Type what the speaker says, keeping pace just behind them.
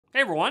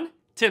Hey everyone,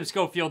 Tim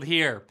Schofield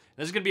here.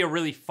 This is gonna be a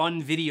really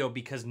fun video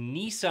because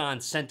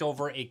Nissan sent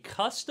over a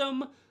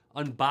custom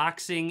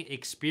unboxing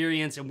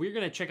experience and we're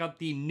gonna check out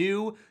the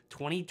new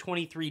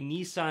 2023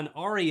 Nissan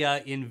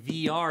ARIYA in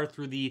VR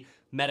through the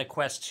Meta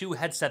Quest 2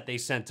 headset they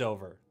sent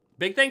over.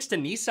 Big thanks to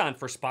Nissan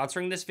for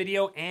sponsoring this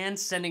video and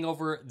sending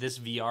over this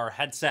VR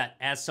headset.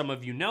 As some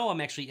of you know,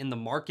 I'm actually in the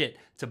market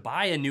to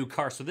buy a new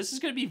car, so this is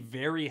gonna be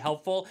very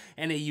helpful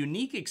and a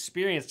unique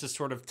experience to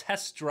sort of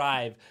test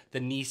drive the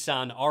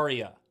Nissan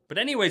ARIYA. But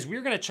anyways,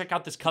 we're gonna check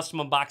out this custom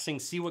unboxing,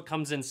 see what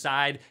comes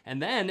inside,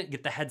 and then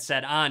get the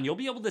headset on. You'll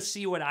be able to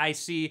see what I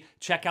see,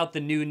 check out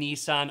the new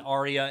Nissan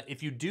ARIYA.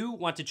 If you do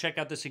want to check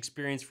out this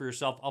experience for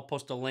yourself, I'll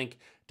post a link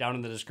down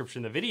in the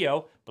description of the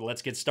video, but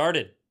let's get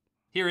started.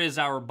 Here is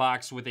our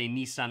box with a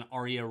Nissan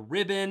ARIYA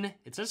ribbon.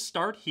 It says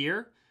start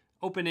here.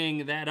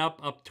 Opening that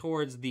up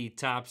towards the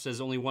top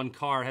says only one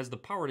car, has the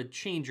power to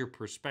change your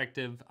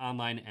perspective,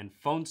 online and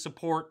phone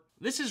support.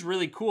 This is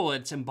really cool.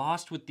 It's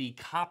embossed with the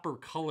copper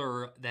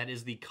color that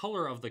is the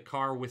color of the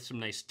car with some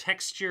nice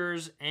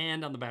textures,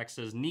 and on the back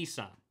says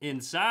Nissan.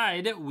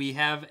 Inside, we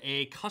have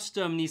a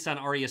custom Nissan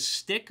ARIYA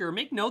sticker.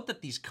 Make note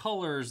that these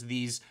colors,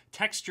 these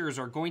textures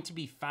are going to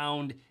be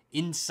found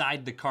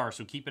inside the car,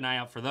 so keep an eye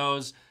out for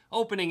those.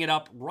 Opening it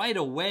up right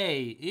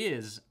away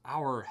is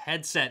our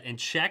headset, and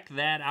check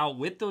that out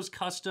with those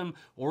custom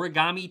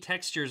origami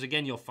textures.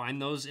 Again, you'll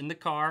find those in the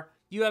car.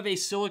 You have a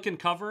silicone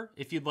cover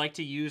if you'd like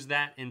to use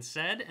that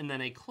instead, and then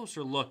a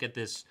closer look at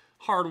this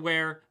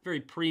hardware,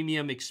 very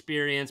premium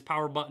experience,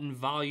 power button,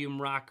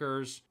 volume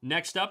rockers.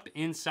 Next up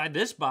inside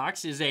this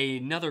box is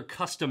another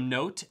custom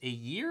note, a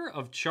year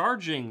of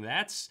charging.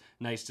 That's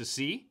nice to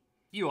see.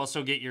 You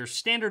also get your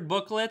standard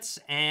booklets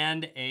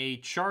and a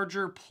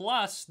charger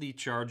plus the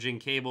charging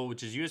cable,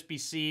 which is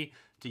USB-C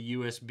to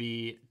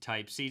USB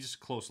Type-C. Just a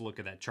close look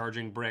at that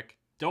charging brick.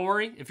 Don't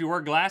worry, if you wear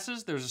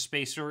glasses, there's a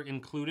spacer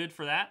included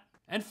for that.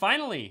 And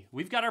finally,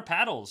 we've got our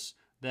paddles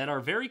that are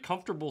very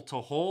comfortable to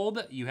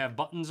hold. You have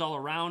buttons all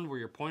around where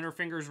your pointer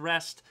fingers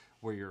rest,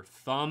 where your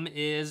thumb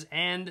is,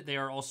 and they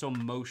are also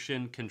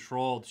motion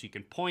controlled, so you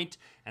can point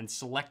and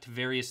select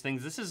various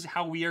things. This is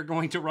how we are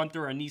going to run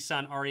through our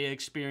Nissan ARIYA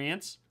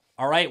experience.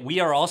 All right, we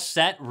are all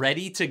set,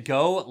 ready to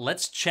go.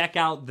 Let's check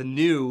out the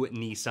new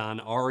Nissan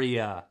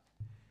ARIYA.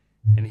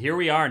 And here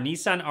we are,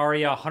 Nissan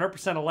ARIYA,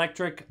 100%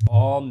 electric,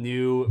 all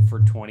new for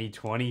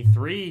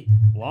 2023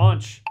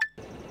 launch.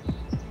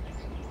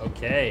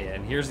 Okay,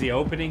 and here's the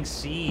opening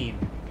scene.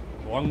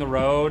 Along the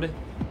road,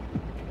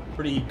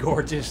 pretty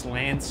gorgeous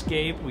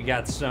landscape. We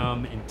got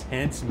some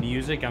intense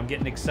music. I'm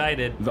getting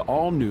excited. The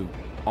all-new,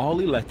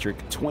 all-electric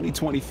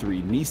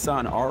 2023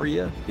 Nissan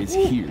ARIYA is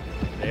here.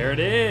 There it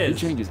is. It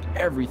changes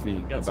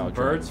everything got about some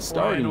birds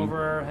flying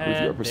over our head.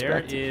 with your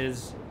perspective. There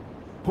is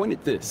point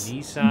at this.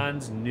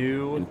 Nissan's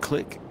new and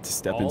click to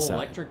step inside.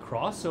 All-electric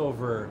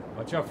crossover.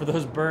 Watch out for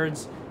those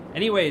birds.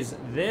 Anyways,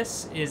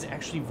 this is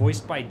actually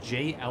voiced by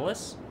Jay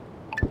Ellis,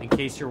 in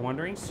case you're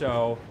wondering.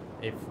 So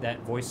if that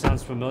voice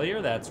sounds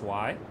familiar, that's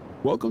why.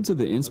 Welcome to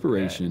the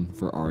inspiration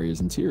for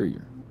ARIYA's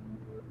interior.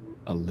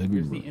 A living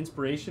Here's room. The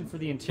inspiration for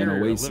the interior,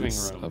 An oasis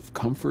living room. of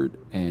comfort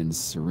and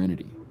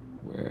serenity,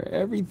 where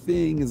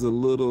everything is a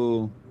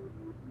little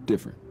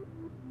different.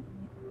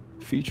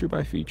 Feature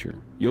by feature,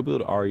 you'll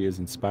build ARIYA's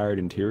inspired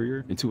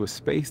interior into a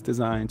space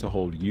designed to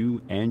hold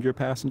you and your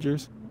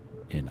passengers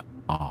in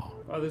awe.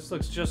 Oh, this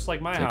looks just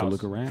like my house. Take a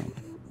look around.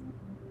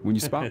 When you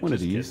spot one of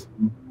these,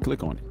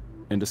 click on it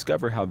and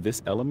discover how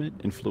this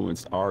element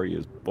influenced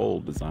ARIYA's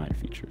bold design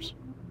features.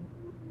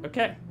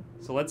 Okay,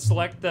 so let's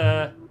select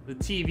the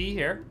TV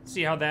here.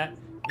 See how that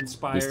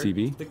inspired This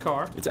TV, the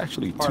car. It's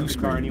actually Part two of the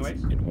car screens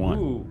anyways. in one.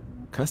 Ooh.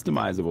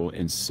 Customizable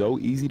and so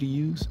easy to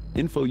use,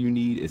 info you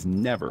need is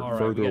never All right,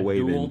 further we got away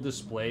dual than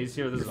displays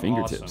here. This your is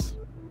fingertips. awesome.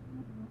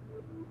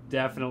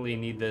 Definitely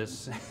need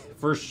this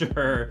for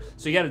sure.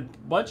 So you got a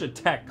bunch of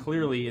tech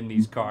clearly in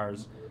these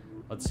cars.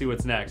 Let's see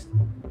what's next.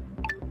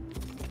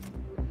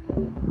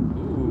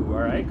 Ooh,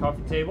 all right,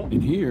 coffee table.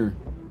 In here,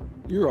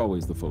 you're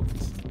always the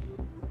focus.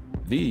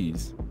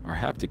 These are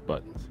haptic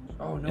buttons.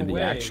 Oh, no In the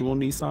way. actual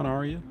Nissan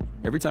ARIYA,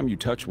 every time you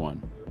touch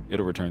one,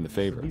 it'll return the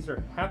favor. These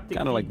are haptic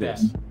Kind of like feedback.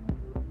 this.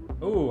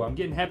 Oh, I'm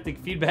getting haptic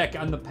feedback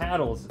on the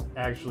paddles,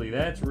 actually.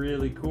 That's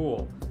really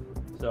cool.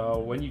 So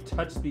when you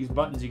touch these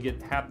buttons, you get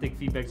haptic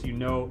feedback so you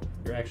know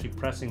you're actually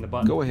pressing the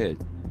button. Go ahead,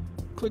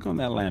 click on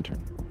that lantern.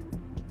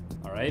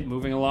 All right,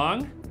 moving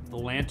along. The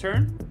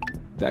lantern.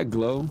 That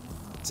glow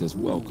says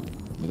welcome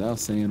without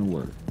saying a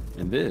word.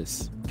 And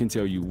this can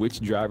tell you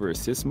which driver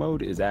assist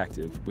mode is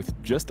active with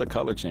just a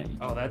color change.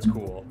 Oh, that's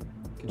cool.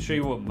 Can show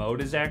you what mode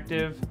is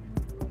active.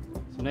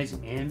 Some nice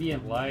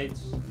ambient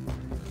lights.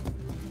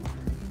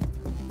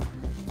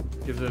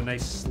 Gives it a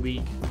nice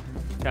sleek,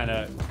 kind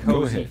of Go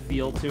cozy ahead.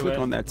 feel to Click it.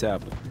 on that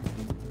tablet.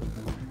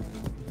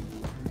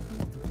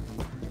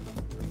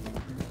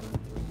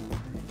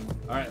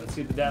 All right, let's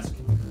see the desk.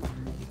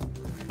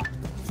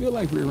 Feel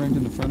like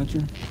rearranging the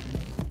furniture?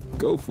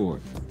 Go for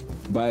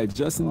it. By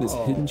adjusting this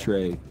hidden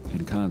tray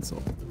and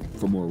console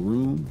for more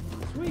room,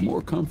 Sweet.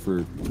 more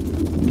comfort,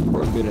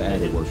 or a bit of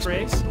added Hidden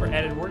tray workspace. for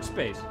added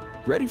workspace.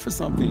 Ready for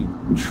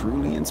something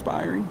truly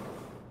inspiring?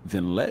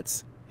 Then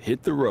let's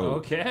hit the road.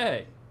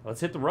 Okay,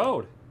 let's hit the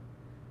road.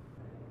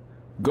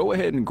 Go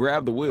ahead and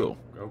grab the wheel.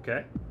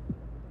 Okay,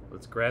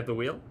 let's grab the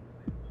wheel.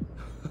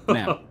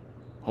 Now,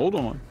 hold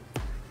on.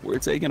 We're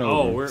taking over,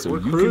 Oh, we're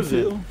you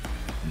cruising. can feel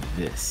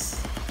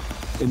this.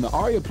 In the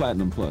ARIYA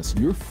Platinum Plus,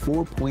 you're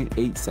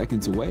 4.8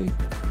 seconds away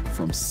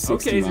from 60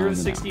 Okay, 0 to miles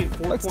an 60 in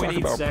hour. Let's talk 4.8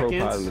 about seconds.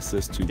 ProPilot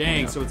Assist 2.0.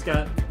 Dang, so it's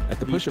got At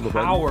the push of a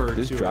power button,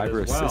 this to it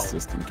driver as well. assist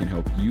system can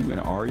help you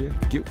and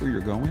ARIYA get where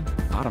you're going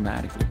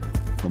automatically,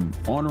 from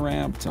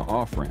on-ramp to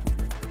off-ramp,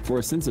 for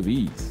a sense of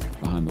ease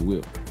behind the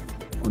wheel.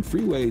 On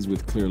freeways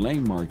with clear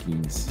lane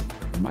markings,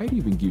 it might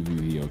even give you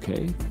the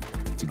okay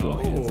to go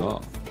hands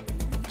off.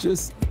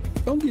 Just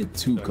don't get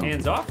too comfortable.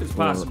 Hands off is or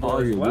possible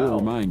as ARIYA well. will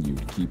remind you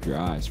to keep your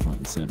eyes front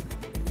and center.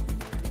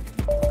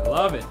 I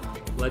love it.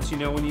 Lets you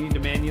know when you need to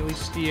manually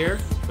steer,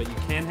 but you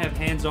can have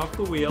hands off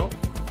the wheel.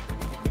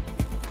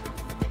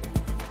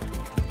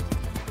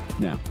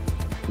 Now,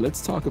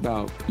 let's talk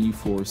about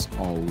E-Force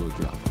all-wheel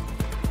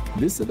drive.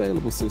 This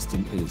available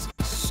system is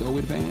so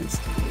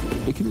advanced,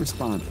 it can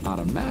respond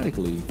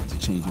automatically to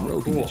changing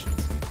road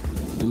conditions,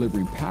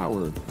 delivering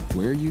power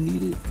where you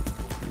need it,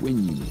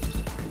 when you need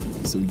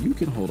it, so you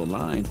can hold a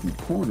line through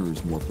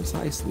corners more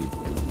precisely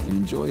and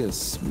enjoy a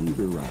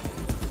smoother ride.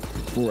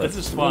 For This a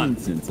is thrilling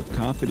fun. sense of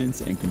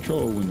confidence and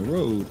control when the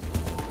road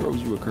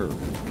throws you a curve.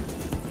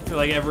 I feel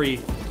like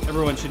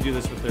everyone should do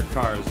this with their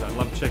cars. I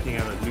love checking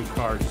out a new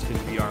car just in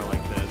VR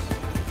like this.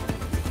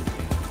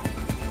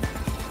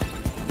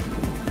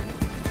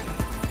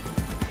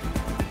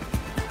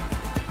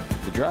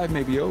 The drive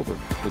may be over,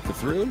 but the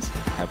thrills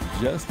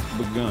have just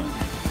begun.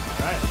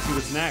 All right, let's see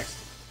what's next.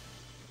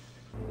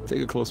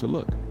 Take a closer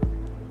look.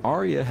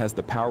 ARIYA has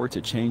the power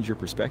to change your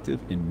perspective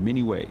in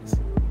many ways.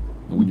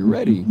 And when you're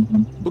ready,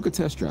 book a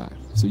test drive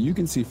so you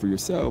can see for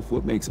yourself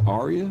what makes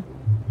ARIYA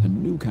a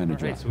new kind of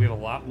All right, drive. so we have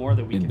a lot more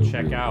that we in can the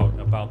check real out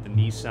about the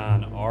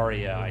Nissan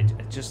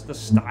ARIYA. Just the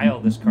style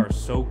of this car is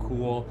so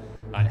cool.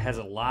 It has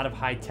a lot of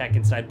high tech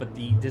inside, but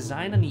the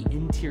design on the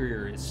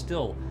interior is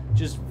still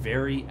just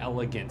very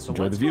elegant. So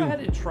Enjoy let's the go view. ahead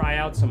and try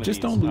out some of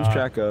Just these. don't lose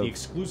track of the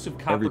exclusive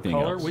copper everything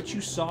color, else. which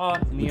you saw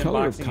in the The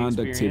color of unboxing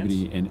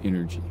conductivity experience. and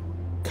energy,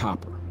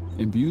 copper,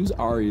 imbues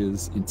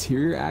ARIYA's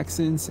interior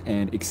accents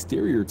and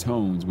exterior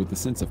tones with a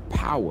sense of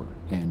power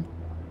and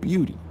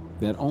beauty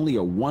that only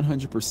a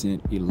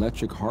 100%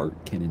 electric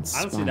heart can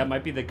inspire. Honestly, that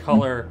might be the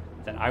color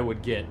that I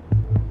would get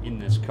in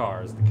this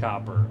car, is the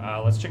copper.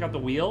 Let's check out the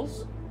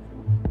wheels.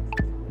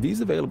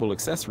 These available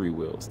accessory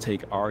wheels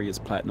take ARIYA's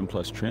Platinum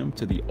Plus trim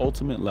to the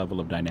ultimate level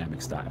of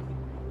dynamic style.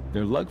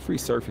 Their lug-free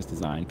surface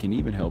design can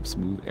even help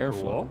smooth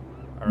airflow. Cool.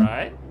 All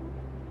right.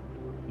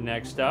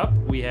 Next up,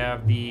 we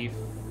have the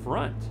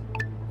front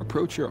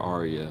Approach your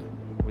ARIYA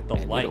with the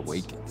and lights. it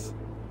awakens.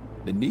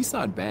 The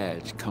Nissan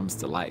badge comes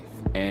to life,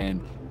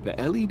 and the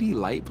LED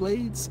light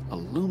blades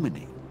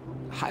illuminate,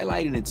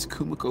 highlighting its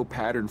Kumiko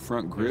pattern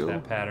front There's grille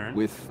that pattern.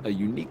 with a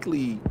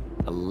uniquely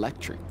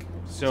electric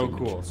So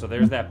signature. cool. So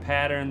there's that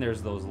pattern.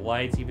 There's those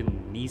lights. Even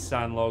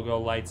Nissan logo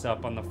lights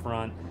up on the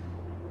front.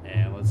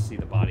 And let's see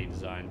the body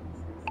design.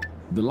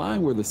 The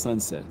line where the sun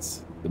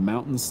sets, the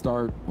mountains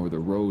start, or the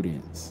road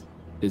ends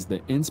is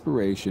the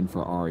inspiration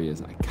for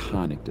ARIYA's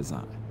iconic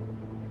design.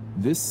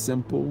 This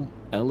simple,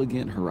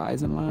 elegant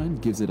horizon line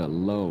gives it a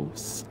low,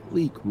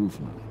 sleek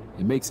roofline.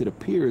 It makes it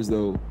appear as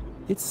though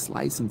it's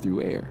slicing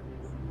through air,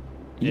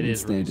 It even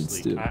is really standing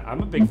sleek. still.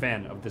 I'm a big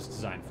fan of this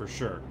design for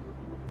sure.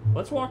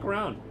 Let's walk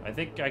around. I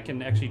think I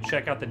can actually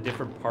check out the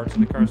different parts of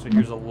the car. So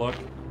here's a look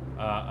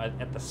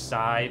at the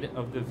side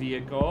of the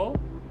vehicle.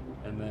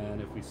 And then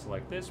if we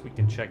select this, we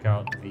can check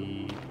out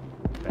the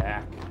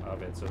back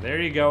of it. So there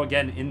you go.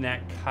 Again, in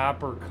that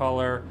copper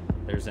color,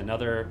 there's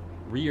another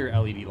rear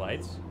LED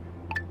lights.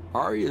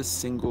 ARIYA's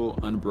single,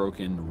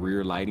 unbroken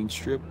rear lighting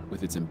strip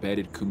with its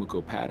embedded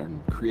Kumiko pattern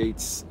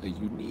creates a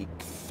unique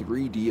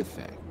 3D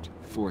effect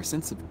for a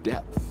sense of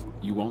depth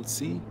you won't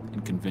see in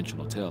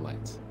conventional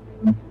taillights.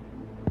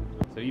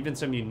 So even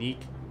some unique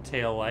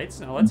tail lights.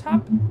 Now let's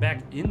hop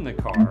back in the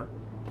car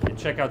and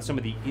check out some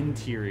of the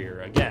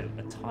interior. Again,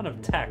 a ton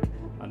of tech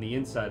on the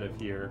inside of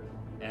here.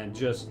 And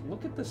just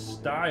look at the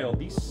style.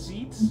 These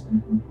seats,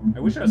 I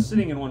wish I was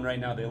sitting in one right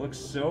now. They look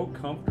so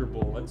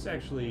comfortable. Let's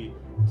actually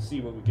see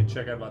what we can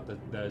check out about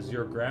the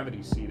zero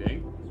gravity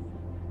seating.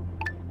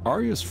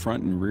 ARIYA's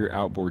front and rear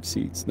outboard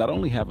seats not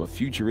only have a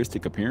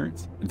futuristic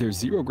appearance, their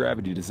zero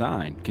gravity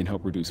design can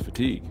help reduce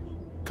fatigue.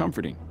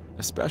 Comforting,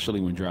 especially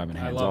when driving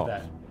I hands love off.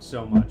 that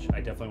so much. I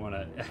definitely want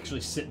to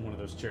actually sit in one of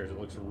those chairs. It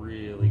looks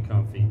really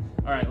comfy.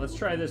 All right, let's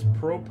try this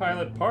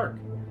ProPilot Park.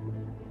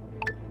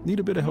 Need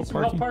a bit of help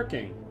Some help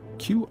parking? parking.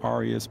 Cue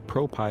ARIYA's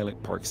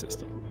ProPilot Park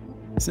system.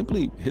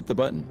 Simply hit the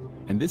button,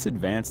 and this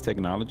advanced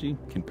technology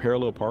can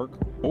parallel park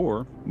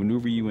or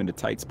maneuver you into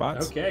tight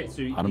spots. Okay, so it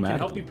can help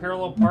automatically. you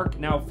parallel park.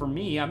 Now, for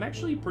me, I'm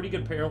actually a pretty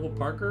good parallel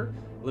parker.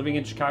 Living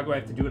in Chicago, I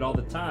have to do it all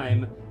the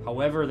time.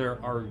 However,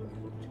 there are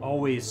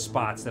always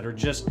spots that are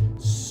just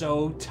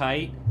so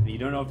tight that you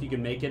don't know if you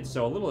can make it.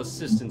 So a little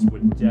assistance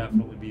would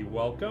definitely be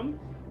welcome.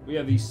 We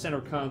have the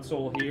center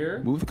console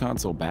here. Move the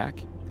console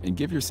back and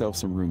give yourself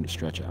some room to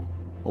stretch out.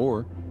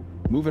 Or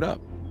move it up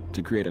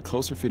to create a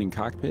closer fitting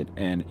cockpit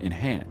and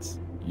enhance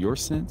your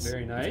sense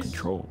Very nice. of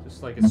control.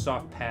 Just like a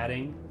soft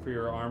padding for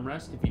your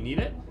armrest if you need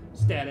it.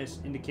 Status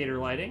indicator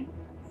lighting.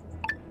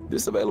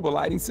 This available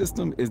lighting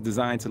system is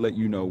designed to let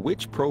you know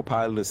which Pro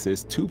Pilot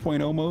Assist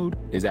 2.0 mode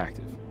is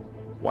active.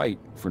 White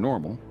for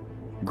normal,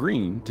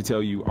 green to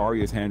tell you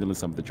ARIYA is handling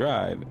some of the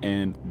drive,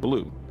 and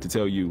blue to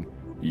tell you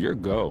you're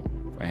go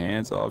for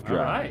hands-off drive.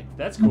 All right,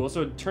 that's cool.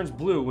 So it turns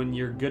blue when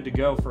you're good to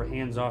go for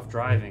hands-off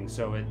driving.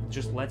 So it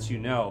just lets you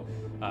know.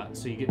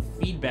 So you get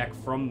feedback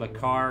from the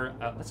car.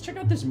 Let's check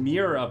out this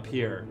mirror up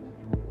here.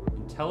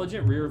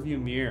 Intelligent rear view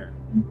mirror.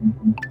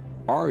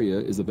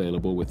 ARIYA is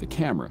available with a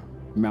camera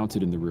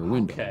mounted in the rear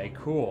window. Okay,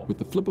 cool. With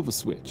the flip of a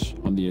switch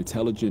on the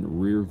intelligent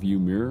rear view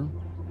mirror,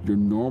 your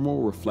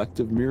normal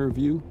reflective mirror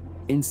view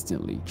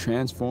instantly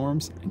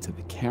transforms into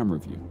the camera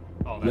view,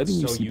 letting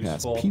you see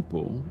past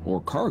people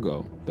or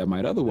cargo that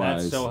might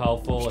otherwise. That's so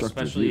helpful,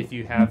 especially if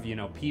you have,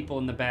 people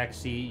in the back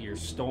seat. You're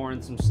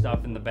storing some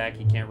stuff in the back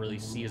you can't really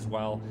see as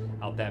well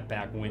out that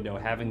back window.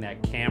 Having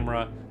that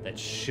camera that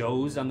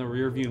shows on the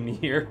rear view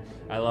mirror,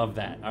 I love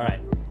that. All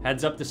right,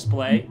 heads-up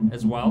display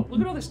as well.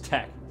 Look at all this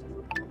tech.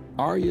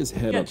 ARIYA's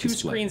head-up display, 2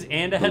 screens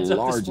and a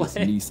heads-up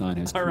display. Nissan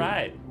has all created,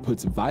 right.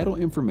 Puts vital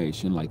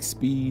information like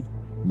speed,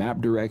 map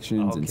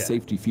directions, and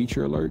safety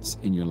feature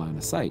alerts in your line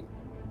of sight.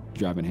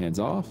 Driving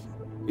hands-off,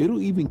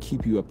 it'll even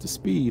keep you up to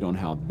speed on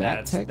how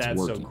tech's working.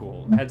 That's so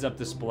cool. Heads-up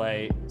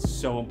display,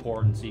 so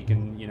important, so you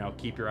can,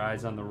 keep your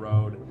eyes on the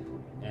road,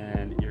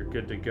 and you're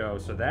good to go.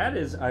 So that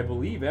is, I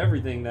believe,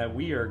 everything that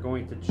we are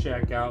going to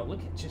check out. Look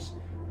at just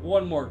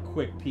one more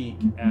quick peek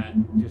at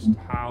just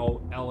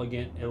how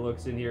elegant it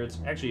looks in here. It's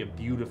actually a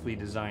beautifully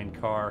designed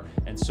car,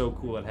 and so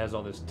cool it has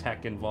all this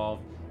tech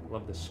involved.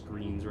 Love the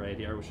screens right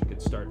here. I wish I could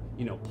start,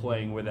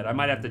 playing with it. I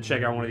might have to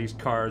check out one of these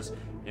cars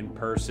in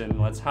person.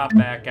 Let's hop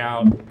back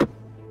out.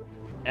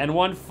 And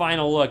one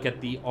final look at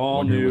the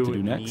all-new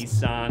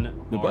Nissan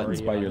ARIYA. The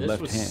buttons by your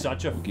left hand. This was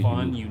such a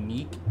fun,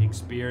 unique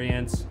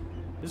experience.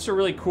 This is a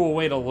really cool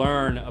way to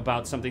learn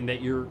about something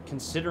that you're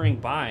considering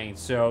buying.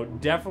 So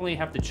definitely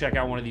have to check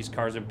out one of these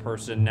cars in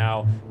person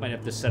now. Might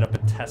have to set up a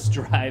test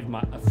drive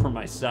for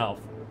myself.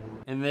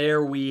 And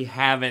there we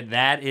have it.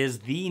 That is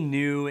the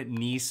new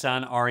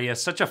Nissan ARIYA.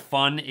 Such a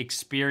fun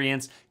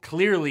experience.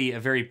 Clearly a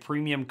very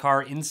premium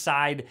car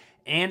inside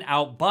and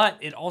out, but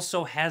it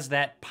also has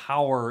that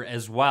power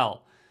as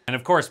well. And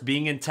of course,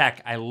 being in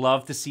tech, I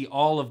love to see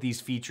all of these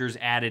features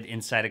added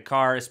inside a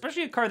car,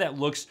 especially a car that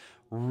looks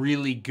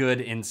really good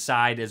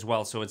inside as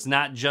well. So it's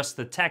not just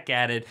the tech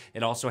added,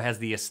 it also has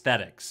the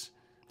aesthetics.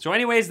 So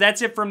anyways,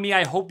 that's it from me.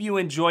 I hope you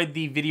enjoyed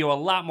the video. A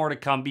lot more to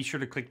come. Be sure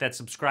to click that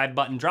subscribe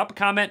button, drop a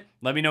comment,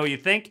 let me know what you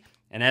think.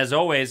 And as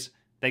always,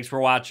 thanks for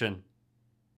watching.